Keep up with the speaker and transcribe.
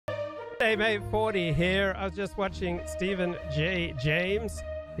Hey mate, 40 here. I was just watching Stephen J. James.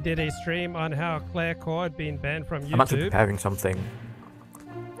 He did a stream on how Claire Core had been banned from YouTube. I'm actually preparing something,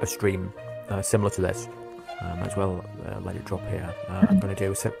 a stream similar to this. Might as well let it drop here. I'm going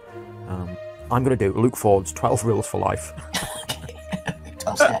to do Luke Ford's 12 Rules for Life.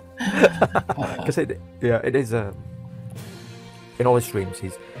 12 step. Because it is. In all his streams,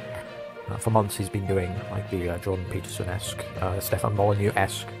 he's for months he's been doing like the Jordan Peterson-esque, Stefan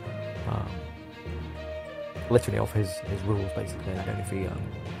Molyneux-esque litany of his rules, basically. I don't know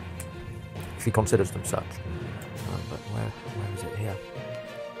if he considers them such. But where is it here?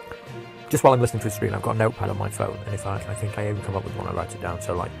 Just while I'm listening to the stream, I've got a notepad on my phone, and if I think I even come up with one, I write it down.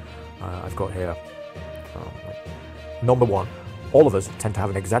 So like, I've got here, number one, all of us tend to have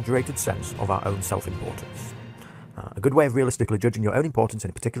an exaggerated sense of our own self-importance. A good way of realistically judging your own importance in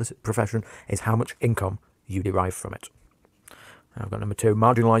a particular profession is how much income you derive from it. I've got number two,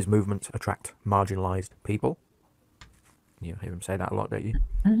 marginalized movements attract marginalized people. You hear him say that a lot, don't you?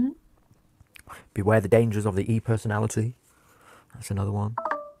 Mm-hmm. Beware the dangers of the e-personality. That's another one.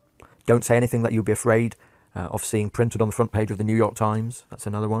 Don't say anything that you'll be afraid of seeing printed on the front page of the New York Times. That's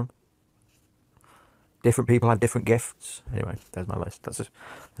another one. Different people have different gifts. Anyway, there's my list. That's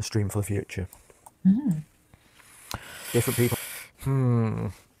a stream for the future. Mm-hmm. Different people.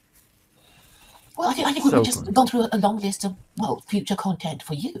 Well, I think we've just gone through a long list of, future content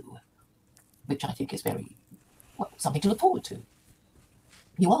for you, which I think is very, something to look forward to.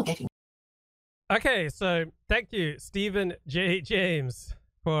 You are getting... Okay, so thank you, Stephen J. James,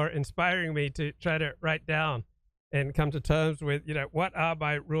 for inspiring me to try to write down and come to terms with, what are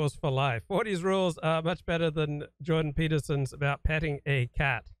my rules for life? 40's rules are much better than Jordan Peterson's about petting a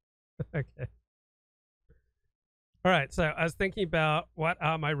cat. Okay. All right, so I was thinking about what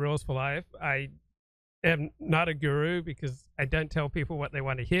are my rules for life. I am not a guru because I don't tell people what they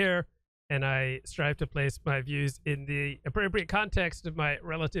want to hear, and I strive to place my views in the appropriate context of my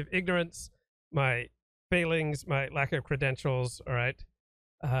relative ignorance, my failings, my lack of credentials, all right?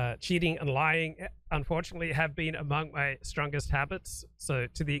 Cheating and lying, unfortunately, have been among my strongest habits. So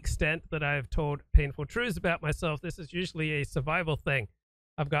to the extent that I've told painful truths about myself, this is usually a survival thing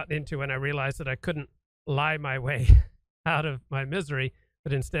I've gotten into when I realized that I couldn't lie my way out of my misery,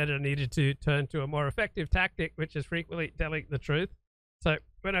 but instead I needed to turn to a more effective tactic, which is frequently telling the truth. So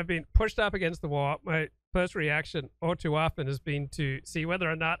when I've been pushed up against the wall, my first reaction all too often has been to see whether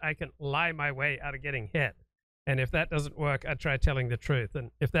or not I can lie my way out of getting hit. And if that doesn't work, I'd try telling the truth.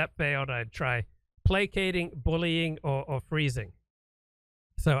 And if that failed, I'd try placating, bullying, or freezing.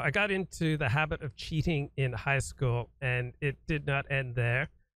 So I got into the habit of cheating in high school, and it did not end there.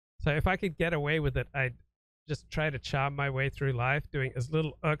 So if I could get away with it, I'd just try to charm my way through life, doing as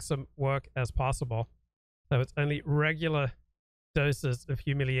little irksome work as possible. So it's only regular doses of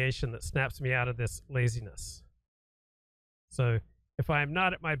humiliation that snaps me out of this laziness. So if I'm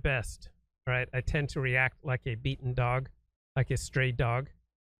not at my best, right, I tend to react like a beaten dog, like a stray dog.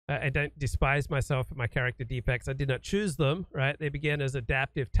 I don't despise myself for my character defects. I did not choose them, right? They began as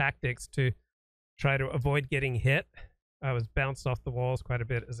adaptive tactics to try to avoid getting hit. I was bounced off the walls quite a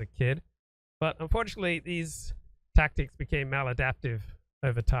bit as a kid. But unfortunately, these tactics became maladaptive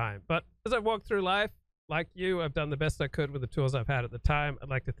over time. But as I walked through life, like you, I've done the best I could with the tools I've had at the time. I'd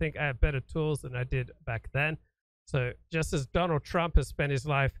like to think I have better tools than I did back then. So just as Donald Trump has spent his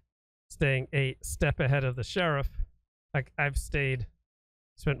life staying a step ahead of the sheriff, like I've spent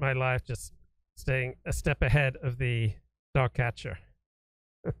my life just staying a step ahead of the dog catcher.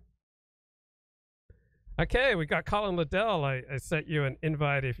 Okay, we got Colin Liddell. I sent you an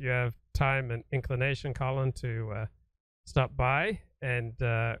invite if you have time and inclination, Colin, to stop by. And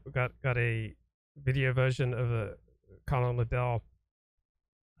we got a video version of the Colin Liddell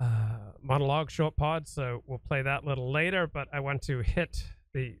monologue short pod, so we'll play that a little later. But I want to hit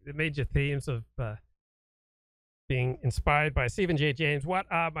the major themes of being inspired by Stephen J. James. What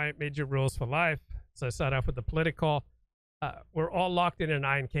are my major rules for life? So I start off with the political. We're all locked in an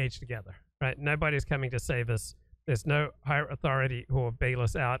iron cage together, right? Nobody's coming to save us. There's no higher authority who will bail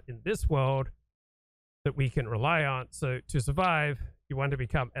us out in this world that we can rely on. So to survive, you want to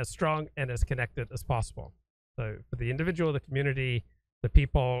become as strong and as connected as possible. So for the individual, the community, the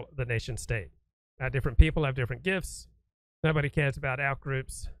people, the nation state. Now, different people have different gifts. Nobody cares about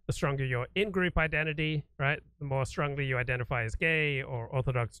out-groups. The stronger your in-group identity, right? The more strongly you identify as gay or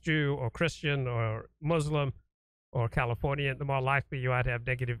Orthodox Jew or Christian or Muslim or Californian, the more likely you are to have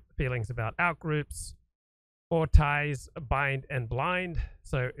negative feelings about out-groups. Or ties bind and blind.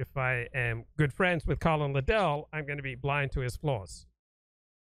 So if I am good friends with Colin Liddell, I'm going to be blind to his flaws.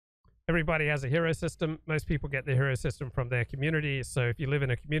 everybody has a hero system. Most people get their hero system from their community. So if you live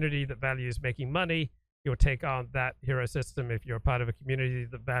in a community that values making money, you'll take on that hero system. If you're a part of a community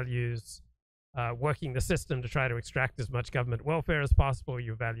that values working the system to try to extract as much government welfare as possible,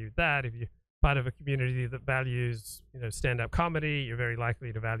 you value that. If you're part of a community that values, stand-up comedy, you're very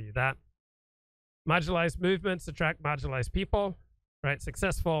likely to value that. Marginalized movements attract marginalized people, right?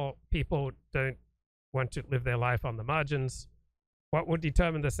 Successful people don't want to live their life on the margins. What would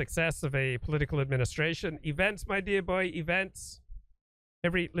determine the success of a political administration? Events, my dear boy, events.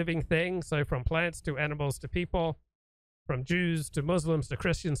 Every living thing, so from plants to animals to people, from Jews to Muslims to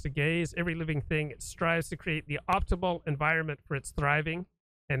Christians to gays, every living thing strives to create the optimal environment for its thriving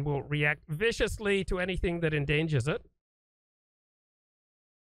and will react viciously to anything that endangers it.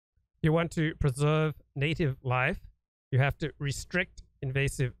 You want to preserve native life, you have to restrict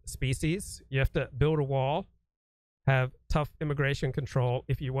invasive species, you have to build a wall, have tough immigration control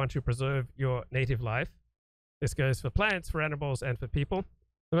if you want to preserve your native life. This goes for plants, for animals, and for people.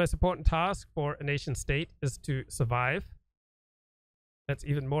 The most important task for a nation state is to survive. That's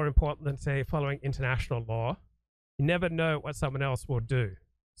even more important than, say, following international law. You never know what someone else will do.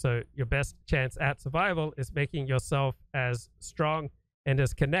 So your best chance at survival is making yourself as strong and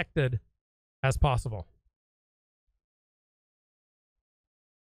as connected as possible.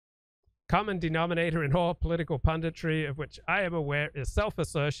 Common denominator in all political punditry of which I am aware is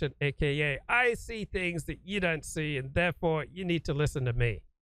self-assertion, aka I see things that you don't see and therefore you need to listen to me.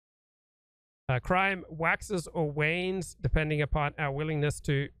 Crime waxes or wanes depending upon our willingness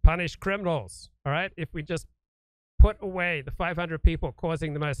to punish criminals. All right, if we just put away the 500 people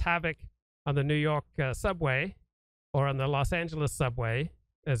causing the most havoc on the New York subway or on the Los Angeles subway,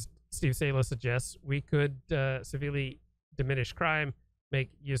 as Steve Saylor suggests, we could severely diminish crime, make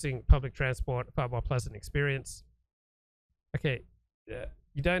using public transport a far more pleasant experience. Okay,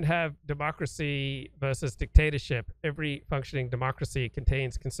 you don't have democracy versus dictatorship. Every functioning democracy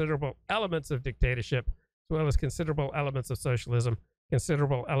contains considerable elements of dictatorship, as well as considerable elements of socialism,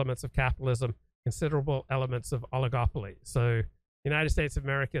 considerable elements of capitalism, considerable elements of oligopoly. So the United States of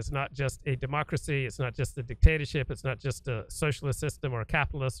America is not just a democracy, it's not just a dictatorship, it's not just a socialist system or a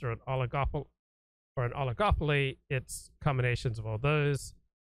capitalist or an oligopoly, it's combinations of all those.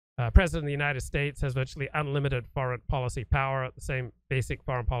 President of the United States has virtually unlimited foreign policy power, the same basic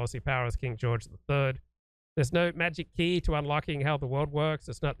foreign policy power as King George III. There's no magic key to unlocking how the world works.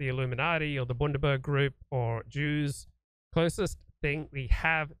 It's not the Illuminati or the Bundaberg Group or Jews. Closest thing we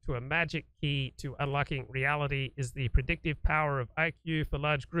have to a magic key to unlocking reality is the predictive power of IQ for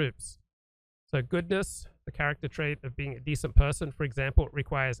large groups. So goodness, the character trait of being a decent person, for example,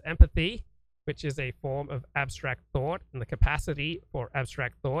 requires empathy, which is a form of abstract thought, and the capacity for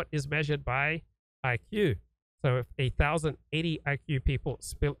abstract thought is measured by IQ. So if 1,080 IQ people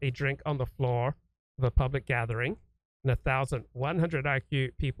spill a drink on the floor of a public gathering, and 1,100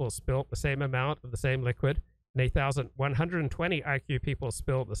 IQ people spill the same amount of the same liquid, and 1,120 IQ people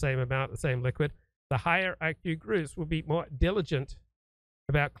spill the same amount of the same liquid, the higher IQ groups will be more diligent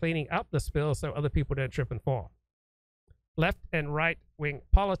about cleaning up the spill so other people don't trip and fall. Left and right-wing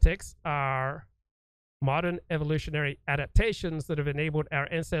politics are modern evolutionary adaptations that have enabled our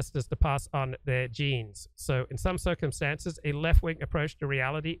ancestors to pass on their genes. So in some circumstances, a left-wing approach to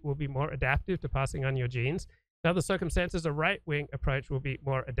reality will be more adaptive to passing on your genes. In other circumstances, a right-wing approach will be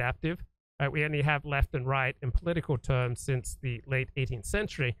more adaptive. We only have left and right in political terms since the late 18th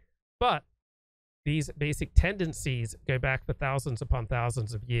century, but these basic tendencies go back for thousands upon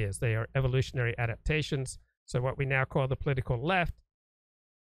thousands of years. They are evolutionary adaptations. So what we now call the political left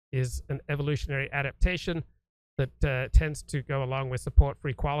is an evolutionary adaptation that tends to go along with support for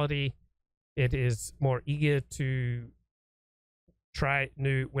equality. It is more eager to try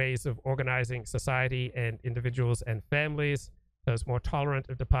new ways of organizing society and individuals and families. So it's more tolerant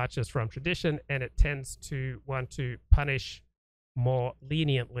of departures from tradition, and it tends to want to punish more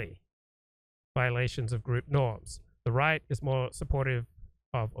leniently violations of group norms. The right is more supportive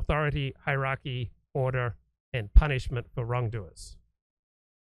of authority, hierarchy, order, and punishment for wrongdoers.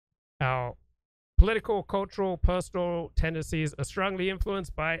 Our political, cultural, personal tendencies are strongly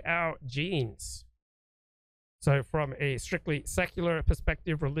influenced by our genes. So from a strictly secular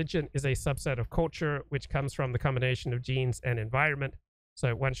perspective, religion is a subset of culture, which comes from the combination of genes and environment.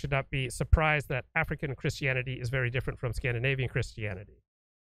 So one should not be surprised that African Christianity is very different from Scandinavian Christianity.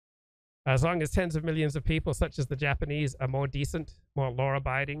 As long as tens of millions of people, such as the Japanese, are more decent, more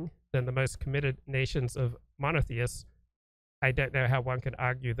law-abiding than the most committed nations of monotheists, I don't know how one can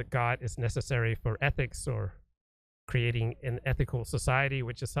argue that God is necessary for ethics or creating an ethical society,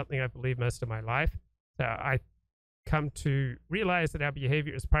 which is something I believe most of my life. So I come to realize that our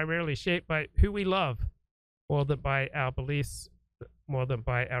behavior is primarily shaped by who we love more than by our beliefs, more than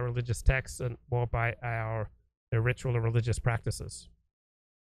by our religious texts, and more by our ritual or religious practices.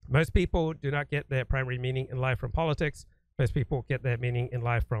 Most people do not get their primary meaning in life from politics. Most people get their meaning in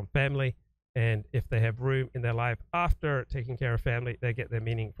life from family. And if they have room in their life after taking care of family, they get their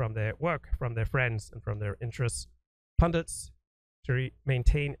meaning from their work, from their friends, and from their interests. Pundits, to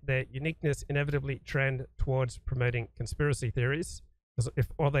maintain their uniqueness, inevitably trend towards promoting conspiracy theories. Because if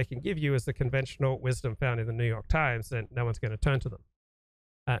all they can give you is the conventional wisdom found in the New York Times, then no one's going to turn to them.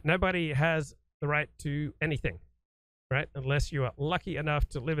 Nobody has the right to anything, right? Unless you are lucky enough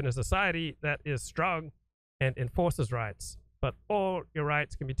to live in a society that is strong and enforces rights. But all your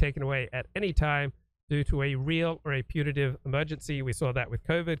rights can be taken away at any time due to a real or a putative emergency. We saw that with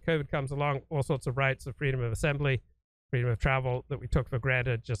COVID. COVID comes along, all sorts of rights of freedom of assembly, freedom of travel that we took for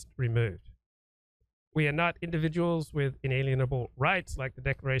granted just removed. We are not individuals with inalienable rights like the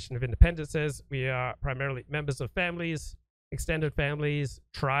Declaration of Independence says. We are primarily members of families, extended families,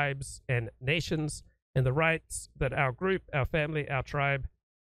 tribes, and nations. And the rights that our group, our family, our tribe,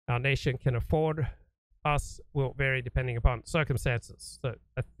 our nation can afford us will vary depending upon circumstances. So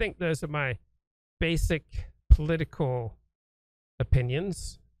I think those are my basic political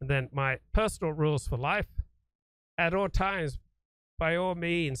opinions. And then my personal rules for life. At all times, by all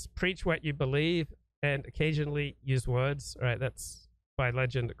means, preach what you believe and occasionally use words. All right, that's by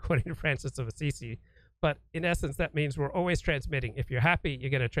legend according to Francis of Assisi. But in essence, that means we're always transmitting. If you're happy, you're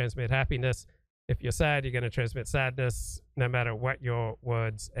going to transmit happiness. If you're sad, you're going to transmit sadness, no matter what your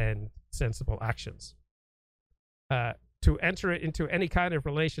words and sensible actions. To enter it into any kind of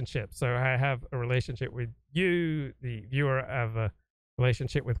relationship. So I have a relationship with you, the viewer. I have a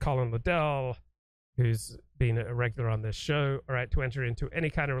relationship with Colin Liddell, who's been a regular on this show. All right, to enter into any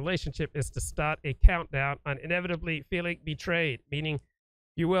kind of relationship is to start a countdown on inevitably feeling betrayed, meaning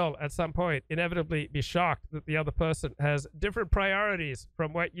you will, at some point, inevitably be shocked that the other person has different priorities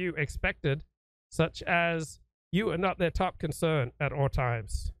from what you expected, such as you are not their top concern at all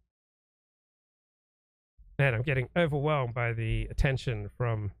times. Man, I'm getting overwhelmed by the attention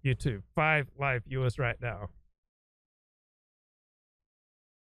from YouTube. 5 live viewers right now.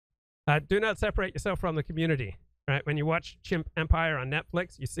 Do not separate yourself from the community. Right? When you watch Chimp Empire on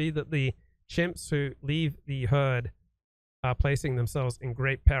Netflix, you see that the chimps who leave the herd are placing themselves in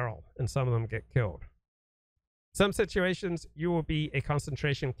great peril, and some of them get killed. Some situations, you will be a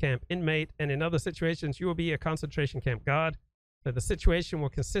concentration camp inmate, and in other situations, you will be a concentration camp guard. So the situation will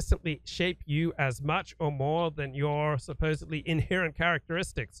consistently shape you as much or more than your supposedly inherent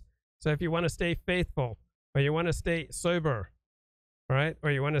characteristics. So if you want to stay faithful, or you want to stay sober, right, or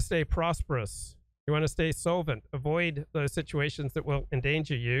you want to stay prosperous, you want to stay solvent, avoid those situations that will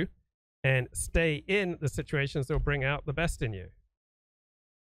endanger you, and stay in the situations that will bring out the best in you.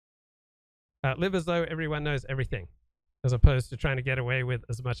 Live as though everyone knows everything, as opposed to trying to get away with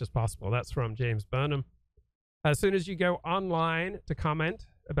as much as possible. That's from James Burnham. As soon as you go online to comment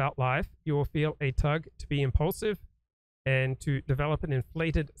about life, you will feel a tug to be impulsive and to develop an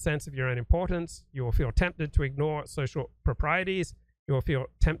inflated sense of your own importance. You will feel tempted to ignore social proprieties. You will feel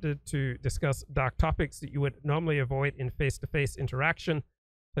tempted to discuss dark topics that you would normally avoid in face-to-face interaction.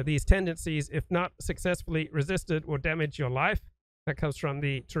 So these tendencies, if not successfully resisted, will damage your life. That comes from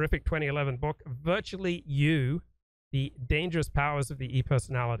the terrific 2011 book, Virtually You, The Dangerous Powers of the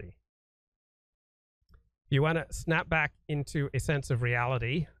E-Personality. If you want to snap back into a sense of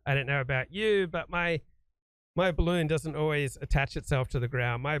reality, I don't know about you, but my balloon doesn't always attach itself to the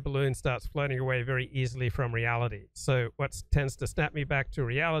ground. My balloon starts floating away very easily from reality. So what tends to snap me back to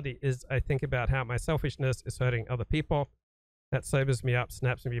reality is I think about how my selfishness is hurting other people. That sobers me up,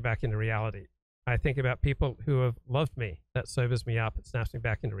 snaps me back into reality. I think about people who have loved me. That sobers me up, it snaps me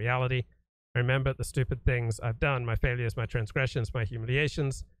back into reality. I remember the stupid things I've done, my failures, my transgressions, my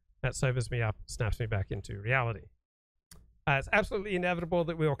humiliations. That sobers me up, snaps me back into reality. It's absolutely inevitable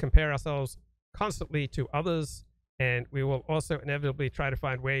that we will compare ourselves constantly to others, and we will also inevitably try to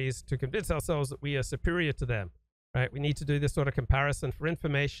find ways to convince ourselves that we are superior to them. Right? We need to do this sort of comparison for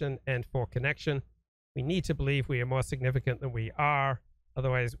information and for connection. We need to believe we are more significant than we are.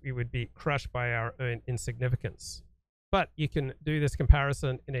 Otherwise, we would be crushed by our own insignificance. But you can do this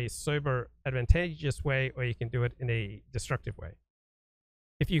comparison in a sober, advantageous way, or you can do it in a destructive way.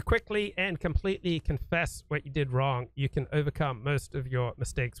 If you quickly and completely confess what you did wrong, you can overcome most of your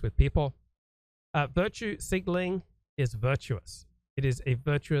mistakes with people. Virtue signaling is virtuous. It is a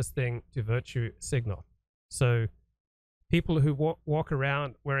virtuous thing to virtue signal. So people who walk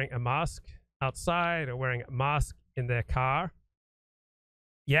around wearing a mask outside or wearing a mask in their car,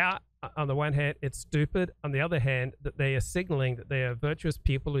 yeah, on the one hand, it's stupid. On the other hand, that they are signaling that they are virtuous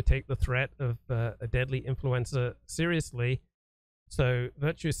people who take the threat of a deadly influenza seriously. So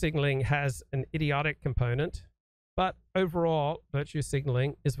virtue signaling has an idiotic component, but overall, virtue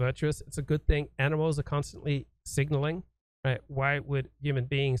signaling is virtuous. It's a good thing. Animals are constantly signaling, right? Why would human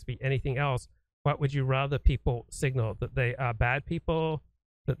beings be anything else? What would you rather people signal? That they are bad people?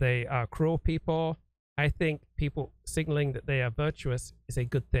 That they are cruel people? I think people signaling that they are virtuous is a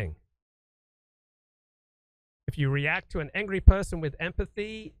good thing. If you react to an angry person with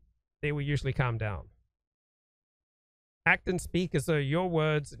empathy, they will usually calm down. Act and speak as though your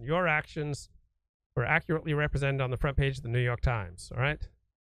words and your actions were accurately represented on the front page of the New York Times, all right?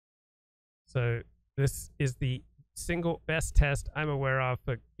 So this is the single best test I'm aware of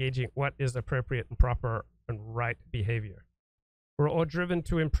for gauging what is appropriate and proper and right behavior. We're all driven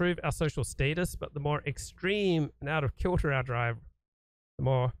to improve our social status, but the more extreme and out of kilter our drive, the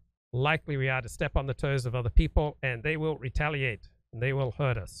more likely we are to step on the toes of other people, and they will retaliate and they will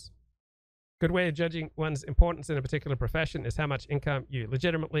hurt us. Good way of judging one's importance in a particular profession is how much income you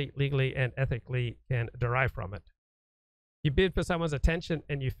legitimately, legally, and ethically can derive from it. You bid for someone's attention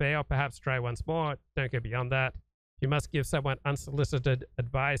and you fail, perhaps try once more. Don't go beyond that. You must give someone unsolicited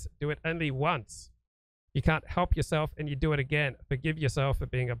advice. Do it only once. You can't help yourself and you do it again. Forgive yourself for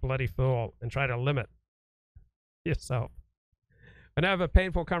being a bloody fool and try to limit yourself. When I have a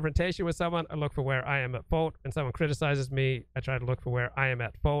painful confrontation with someone, I look for where I am at fault. When someone criticizes me, I try to look for where I am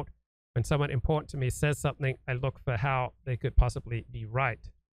at fault. When someone important to me says something, I look for how they could possibly be right.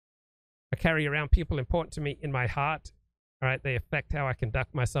 I carry around people important to me in my heart. All right, they affect how I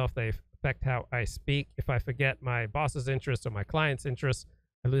conduct myself. They affect how I speak. If I forget my boss's interests or my client's interests,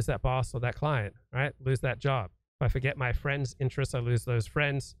 I lose that boss or that client, right? Lose that job. If I forget my friends' interests, I lose those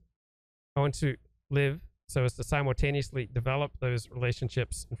friends. I want to live so as to simultaneously develop those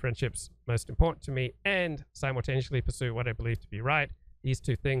relationships and friendships most important to me and simultaneously pursue what I believe to be right. These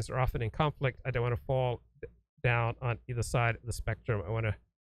two things are often in conflict. I don't want to fall down on either side of the spectrum. I want to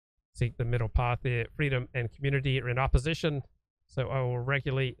seek the middle path here. Freedom and community are in opposition, so I will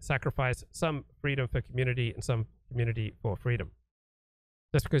regularly sacrifice some freedom for community and some community for freedom.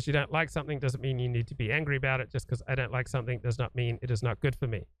 Just because you don't like something doesn't mean you need to be angry about it. Just because I don't like something does not mean it is not good for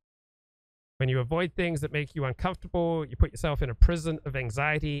me. When you avoid things that make you uncomfortable, you put yourself in a prison of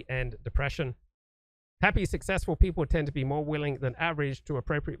anxiety and depression. Happy, successful people tend to be more willing than average to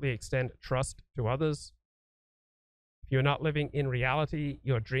appropriately extend trust to others. If you're not living in reality,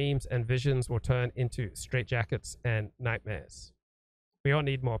 your dreams and visions will turn into straitjackets and nightmares. We all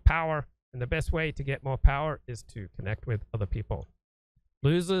need more power, and the best way to get more power is to connect with other people.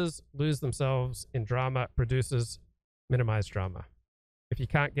 Losers lose themselves in drama. Producers minimize drama. If you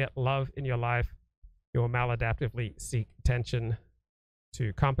can't get love in your life, you will maladaptively seek attention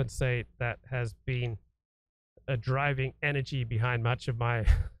to compensate. That has been a driving energy behind much of my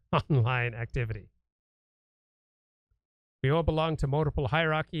online activity. We all belong to multiple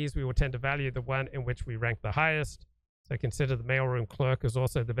hierarchies. We will tend to value the one in which we rank the highest. So consider the mailroom clerk as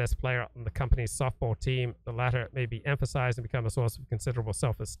also the best player on the company's softball team. The latter may be emphasized and become a source of considerable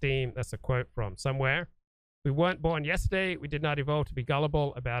self-esteem. That's a quote from somewhere. We weren't born yesterday. We did not evolve to be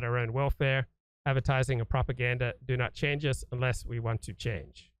gullible about our own welfare. Advertising and propaganda do not change us unless we want to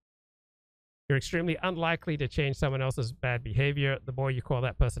change. You're extremely unlikely to change someone else's bad behavior. The more you call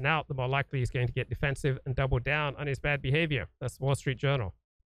that person out, the more likely he's going to get defensive and double down on his bad behavior. That's the Wall Street Journal.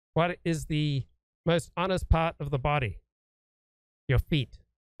 What is the most honest part of the body? Your feet,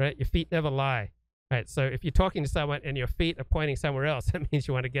 right? Your feet never lie, right? So if you're talking to someone and your feet are pointing somewhere else, that means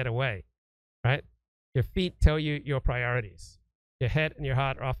you want to get away, right? Your feet tell you your priorities. Your head and your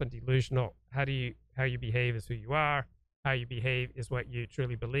heart are often delusional. How you behave is who you are. How you behave is what you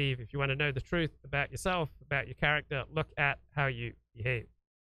truly believe. If you want to know the truth about yourself, about your character, look at how you behave.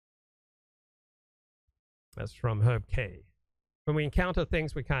 That's from Herb K. When we encounter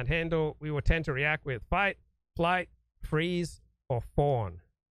things we can't handle, we will tend to react with fight, flight, freeze, or fawn.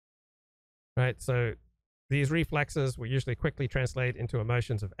 Right? So these reflexes will usually quickly translate into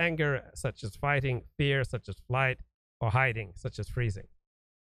emotions of anger, such as fighting, fear, such as flight, or hiding, such as freezing.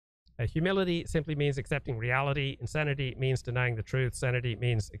 Humility simply means accepting reality. Insanity means denying the truth. Sanity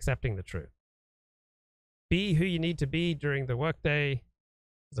means accepting the truth. Be who you need to be during the workday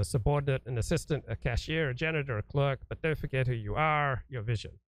as a subordinate, an assistant, a cashier, a janitor, a clerk, but don't forget who you are, your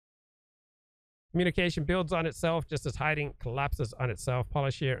vision. Communication builds on itself just as hiding collapses on itself.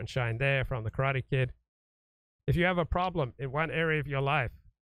 Polish here and shine there, from the Karate Kid. If you have a problem in one area of your life,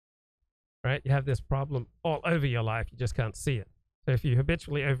 right, you have this problem all over your life, you just can't see it. So if you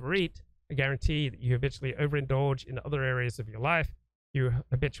habitually overeat, I guarantee that you habitually overindulge in other areas of your life. You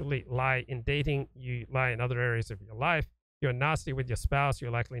habitually lie in dating. You lie in other areas of your life. You're nasty with your spouse.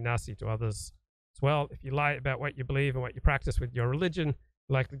 You're likely nasty to others as well. If you lie about what you believe and what you practice with your religion,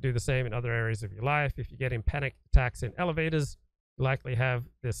 you're likely to do the same in other areas of your life. If you get in panic attacks in elevators, you likely have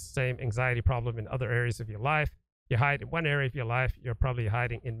this same anxiety problem in other areas of your life. You hide in one area of your life, you're probably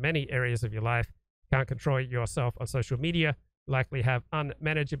hiding in many areas of your life. Can't control yourself on social media, you likely have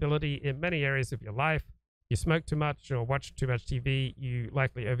unmanageability in many areas of your life. You smoke too much or watch too much TV, you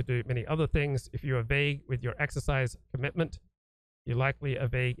likely overdo many other things. If you are vague with your exercise commitment, you likely are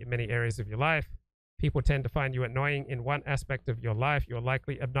vague in many areas of your life. People tend to find you annoying in one aspect of your life. You're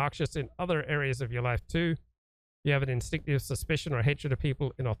likely obnoxious in other areas of your life too. You have an instinctive suspicion or hatred of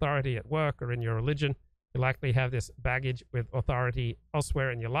people in authority at work or in your religion. You likely have this baggage with authority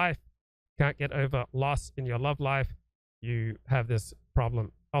elsewhere in your life. Can't get over loss in your love life. You have this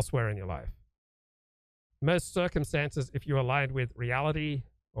problem elsewhere in your life. Most circumstances, if you're aligned with reality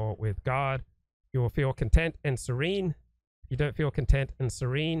or with God, you will feel content and serene. If you don't feel content and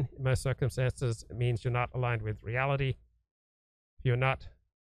serene in most circumstances, it means you're not aligned with reality. If you're not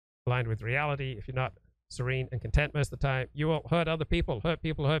aligned with reality, if you're not serene and content most of the time, you will hurt other people, hurt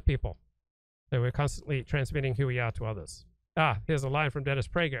people, hurt people. So we're constantly transmitting who we are to others. Here's a line from Dennis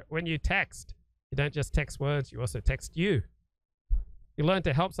Prager. When you text, you don't just text words, you also text you. You learn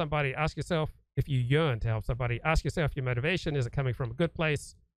to help somebody, ask yourself, if you yearn to help somebody, ask yourself your motivation. Is it coming from a good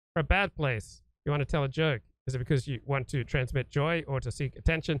place or a bad place? You want to tell a joke. Is it because you want to transmit joy or to seek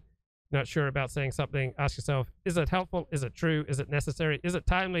attention? Not sure about saying something, ask yourself, is it helpful? Is it true? Is it necessary? Is it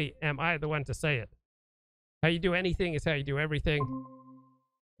timely? Am I the one to say it? How you do anything is how you do everything.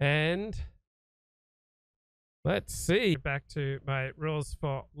 And let's see, back to my rules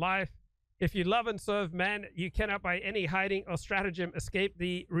for life. If you love and serve men, you cannot by any hiding or stratagem escape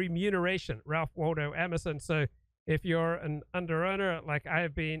the remuneration. Ralph Waldo Emerson. So if you're an under-earner like I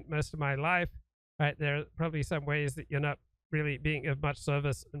have been most of my life, right, there are probably some ways that you're not really being of much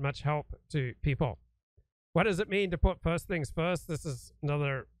service and much help to people. What does it mean to put first things first? This is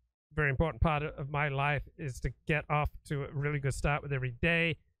another very important part of my life, is to get off to a really good start with every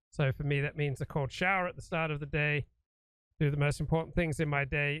day. So for me, that means a cold shower at the start of the day, do the most important things in my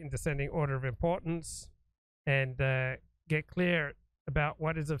day in descending order of importance, and get clear about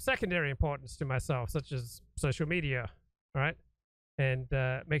what is of secondary importance to myself, such as social media, right? And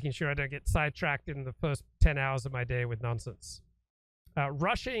making sure I don't get sidetracked in the first 10 hours of my day with nonsense.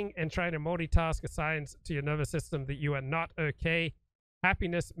 Rushing and trying to multitask assigns to your nervous system that you are not okay.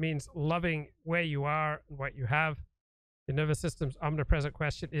 Happiness means loving where you are and what you have. The nervous system's omnipresent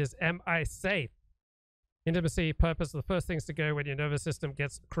question is, am I safe? Intimacy, purpose are the first things to go when your nervous system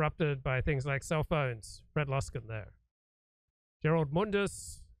gets corrupted by things like cell phones. Fred Luskin there. Gerald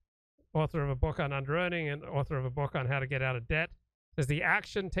Mundus, author of a book on under-earning and author of a book on how to get out of debt, says the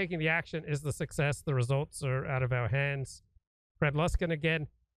action, taking the action is the success. The results are out of our hands. Fred Luskin again,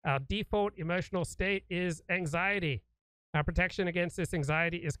 our default emotional state is anxiety. Our protection against this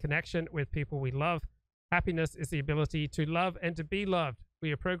anxiety is connection with people we love. Happiness is the ability to love and to be loved.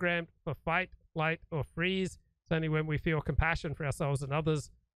 We are programmed for fight, flight, or freeze. It's only when we feel compassion for ourselves and others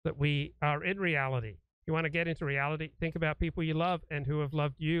that we are in reality. If you want to get into reality, think about people you love and who have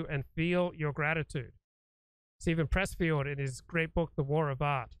loved you and feel your gratitude. Stephen Pressfield, in his great book, The War of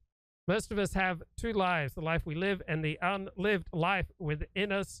Art. Most of us have two lives, the life we live and the unlived life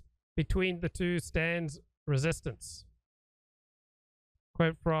within us. Between the two stands resistance.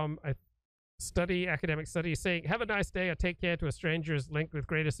 Quote from a academic study saying, have a nice day or take care to a stranger is linked with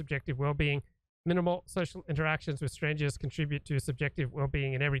greater subjective well-being. Minimal social interactions with strangers contribute to subjective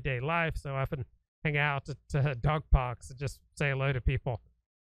well-being in everyday life. So I often hang out at dog parks and just say hello to people.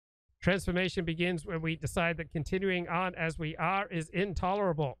 Transformation begins when we decide that continuing on as we are is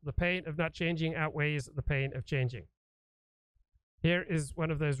intolerable. The pain of not changing outweighs the pain of changing. Here is one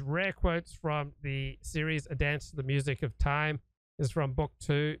of those rare quotes from the series A Dance to the Music of Time. This is from book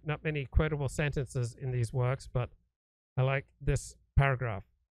 2. Not many quotable sentences in these works, but I like this paragraph.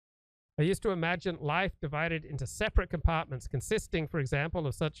 I used to imagine life divided into separate compartments, consisting, for example,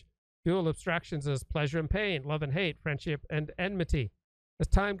 of such dual abstractions as pleasure and pain, love and hate, friendship and enmity. As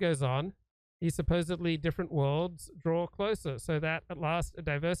time goes on, these supposedly different worlds draw closer, so that at last a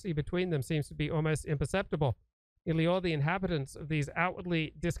diversity between them seems to be almost imperceptible. Nearly all the inhabitants of these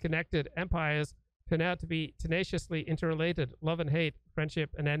outwardly disconnected empires turn out to be tenaciously interrelated. Love and hate,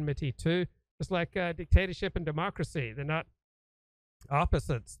 friendship and enmity too. Just like dictatorship and democracy, they're not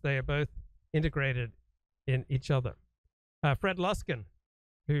opposites. They are both integrated in each other. Fred Luskin,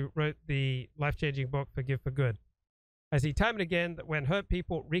 who wrote the life-changing book Forgive for Good, I see time and again that when hurt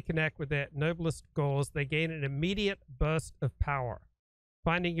people reconnect with their noblest goals, they gain an immediate burst of power.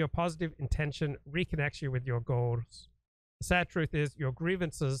 Finding your positive intention reconnects you with your goals. The sad truth is your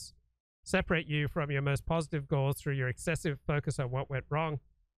grievances separate you from your most positive goals through your excessive focus on what went wrong.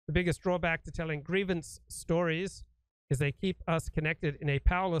 The biggest drawback to telling grievance stories is they keep us connected in a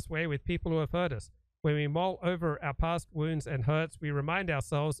powerless way with people who have hurt us. When we mull over our past wounds and hurts, we remind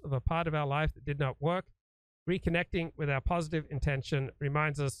ourselves of a part of our life that did not work. Reconnecting with our positive intention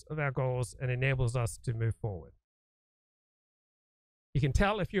reminds us of our goals and enables us to move forward. You can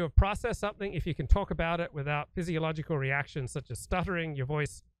tell if you have processed something if you can talk about it without physiological reactions such as stuttering, your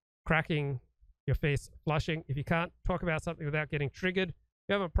voice cracking, your face flushing. If you can't talk about something without getting triggered,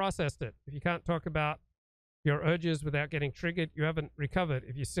 you haven't processed it. If you can't talk about your urges without getting triggered, you haven't recovered.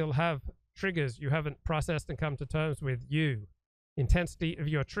 If you still have triggers, you haven't processed and come to terms with you. Intensity of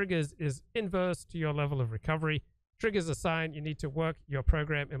your triggers is inverse to your level of recovery. Triggers a sign you need to work your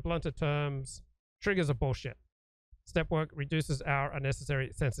program. In blunter terms, triggers are bullshit. Step work reduces our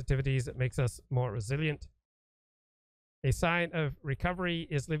unnecessary sensitivities. It makes us more resilient. A sign of recovery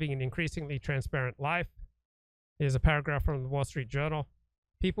is living an increasingly transparent life. Here's a paragraph from the Wall Street Journal.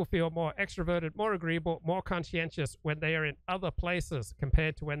 People feel more extroverted, more agreeable, more conscientious when they are in other places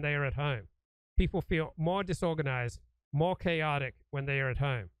compared to when they are at home. People feel more disorganized, more chaotic when they are at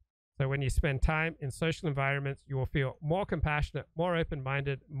home. So when you spend time in social environments, you will feel more compassionate, more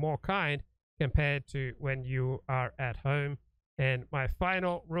open-minded, more kind compared to when you are at home. And my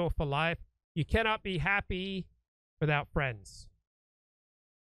final rule for life, you cannot be happy without friends.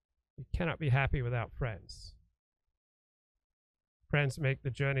 You cannot be happy without friends. Friends make the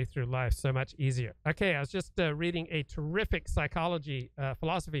journey through life so much easier. Okay, I was just reading a terrific psychology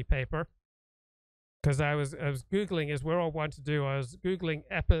philosophy paper because I was Googling, as we're all want to do, I was Googling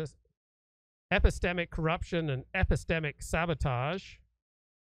epistemic corruption and epistemic sabotage.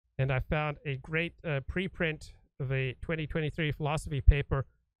 And I found a great preprint of a 2023 philosophy paper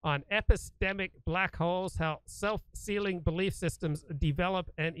on epistemic black holes, how self-sealing belief systems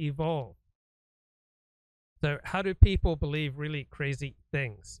develop and evolve. So how do people believe really crazy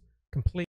things? Complete